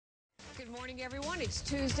Good morning, everyone. It's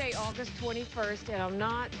Tuesday, August 21st, and I'm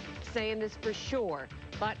not saying this for sure,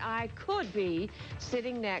 but I could be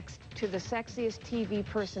sitting next to the sexiest TV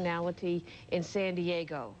personality in San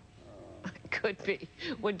Diego. Could be.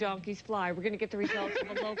 When donkeys fly. We're going to get the results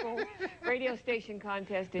of a local radio station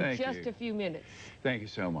contest in just a few minutes. Thank you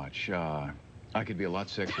so much. I could be a lot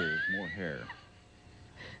sexier with more hair.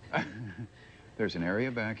 There's an area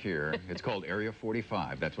back here. It's called Area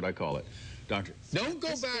 45. That's what I call it. Doctor, don't go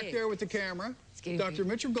back there with the camera. Dr.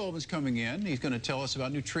 Mitch Goldman's coming in. He's going to tell us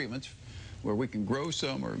about new treatments where we can grow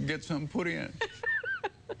some or get some put in.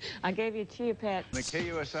 I gave you a chia pet. The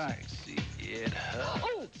KUSI.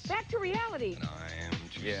 Oh, back to reality.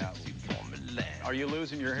 Yeah. Are you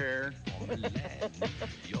losing your hair?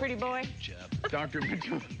 Pretty boy. Dr.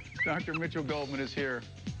 Mitchell Goldman is here.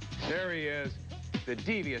 There he is. The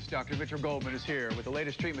devious Dr. Mitchell Goldman is here with the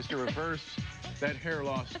latest treatments to reverse that hair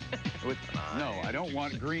loss. No, I don't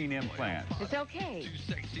want green implants. It's okay.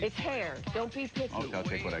 It's hair. Don't be picky. I'll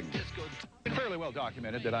take what I can get. It's fairly well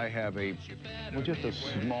documented that I have just a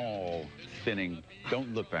small thinning.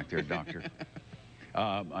 Don't look back there, doctor.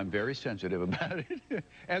 I'm very sensitive about it,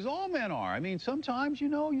 as all men are. I mean, sometimes, you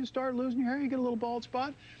know, you start losing your hair, you get a little bald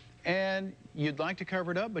spot, and you'd like to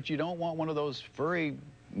cover it up, but you don't want one of those furry,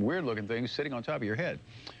 weird-looking things sitting on top of your head.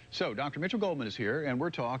 So, Dr. Mitchell Goldman is here, and we're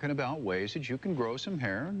talking about ways that you can grow some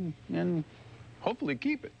hair and hopefully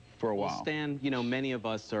keep it for a while. Well, Stan, you know, many of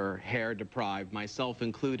us are hair deprived, myself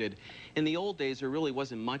included. In the old days, there really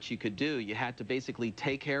wasn't much you could do. You had to basically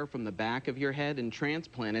take hair from the back of your head and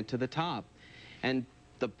transplant it to the top. And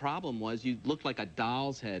the problem was you looked like a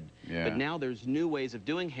doll's head. Yeah. But now there's new ways of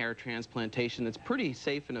doing hair transplantation that's pretty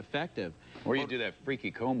safe and effective. Or you do that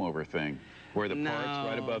freaky comb-over thing, where the part's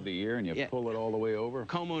right above the ear and you pull it all the way over.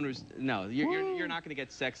 Comb owners, no, you're not going to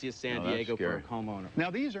get sexy as San Diego for a comb owner. Now,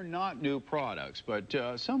 these are not new products,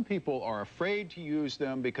 but some people are afraid to use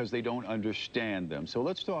them because they don't understand them. So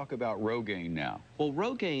let's talk about Rogaine now. Well,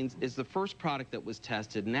 Rogaine is the first product that was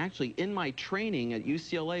tested, and actually in my training at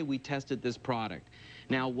UCLA, we tested this product.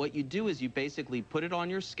 Now, what you do is you basically put it on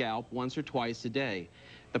your scalp once or twice a day.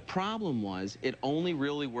 The problem was it only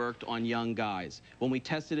really worked on young guys. When we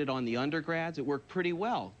tested it on the undergrads, it worked pretty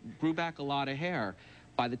well. Grew back a lot of hair.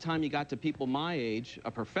 By the time you got to people my age,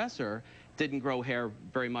 a professor didn't grow hair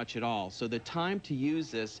very much at all. So the time to use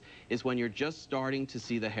this is when you're just starting to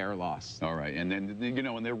see the hair loss. All right, and then, you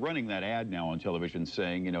know, and they're running that ad now on television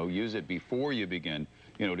saying, you know, use it before you begin,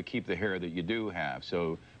 you know, to keep the hair that you do have.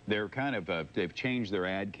 So they're kind of, they've changed their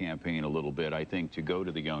ad campaign a little bit, I think, to go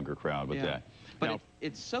to the younger crowd with that. But now,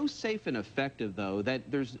 it's so safe and effective, though, that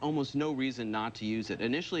there's almost no reason not to use it.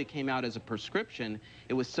 Initially, it came out as a prescription.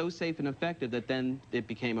 It was so safe and effective that then it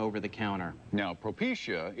became over-the-counter. Now,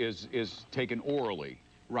 Propecia is taken orally.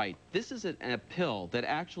 Right. This is a pill that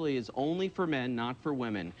actually is only for men, not for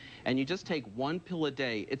women. And you just take one pill a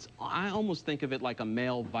day. I almost think of it like a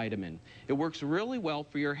male vitamin. It works really well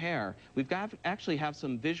for your hair. We've actually have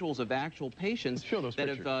some visuals of actual patients that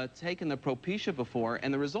have taken the Propecia before,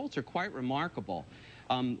 and the results are quite remarkable.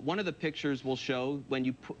 One of the pictures will show when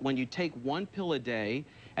you take one pill a day,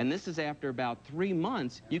 and this is after about 3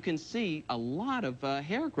 months, you can see a lot of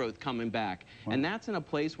hair growth coming back. Wow. And that's in a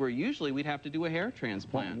place where usually we'd have to do a hair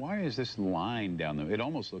transplant. Why is this line down there? It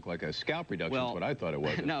almost looked like a scalp reduction is what I thought it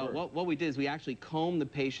was. No, what we did is we actually combed the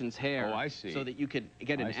patient's hair so that you could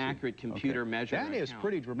get an accurate computer measurement. That is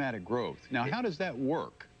pretty dramatic growth. Now, how does that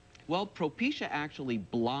work? Well, Propecia actually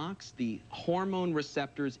blocks the hormone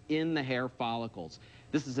receptors in the hair follicles.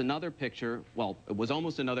 This is another picture, well, it was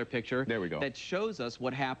almost another picture. There we go. That shows us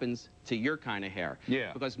what happens to your kind of hair.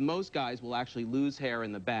 Yeah. Because most guys will actually lose hair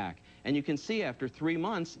in the back. And you can see after 3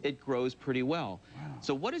 months, it grows pretty well. Wow.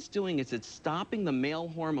 So what it's doing is it's stopping the male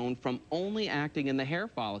hormone from only acting in the hair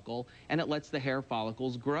follicle, and it lets the hair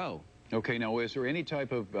follicles grow. Okay, now is there any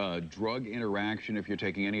type of drug interaction if you're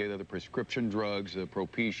taking any other prescription drugs,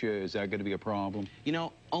 Propecia, is that going to be a problem? You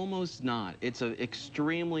know, almost not. It's an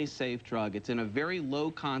extremely safe drug. It's in a very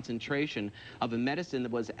low concentration of a medicine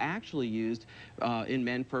that was actually used in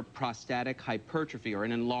men for prostatic hypertrophy or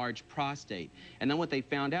an enlarged prostate. And then what they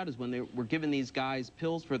found out is when they were giving these guys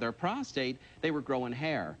pills for their prostate, they were growing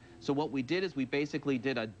hair. So what we did is we basically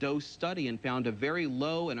did a dose study and found a very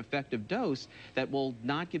low and effective dose that will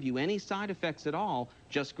not give you any side effects at all,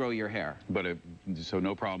 just grow your hair. But so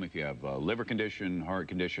no problem if you have a liver condition, heart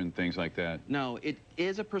condition, things like that? No, it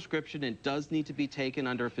is a prescription. It does need to be taken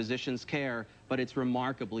under a physician's care, but it's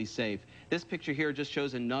remarkably safe. This picture here just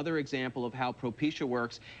shows another example of how Propecia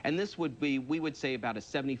works, and this would be, we would say, about a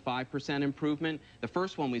 75% improvement. The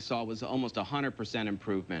first one we saw was almost 100%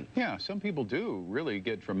 improvement. Yeah, some people do really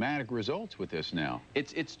get dramatic results with this now.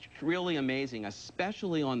 It's really amazing,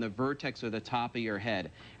 especially on the vertex or the top of your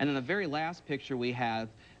head. And then the very last picture we have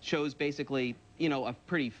shows basically, you know, a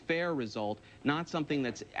pretty fair result, not something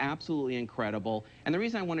that's absolutely incredible. And the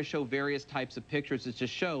reason I want to show various types of pictures is to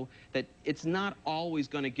show that it's not always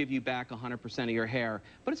going to give you back 100% of your hair,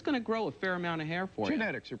 but it's going to grow a fair amount of hair for you.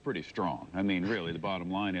 Genetics are pretty strong. I mean, really, the bottom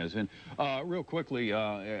line is. And real quickly,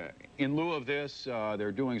 in lieu of this,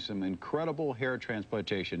 they're doing some incredible hair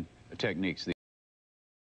transplantation techniques.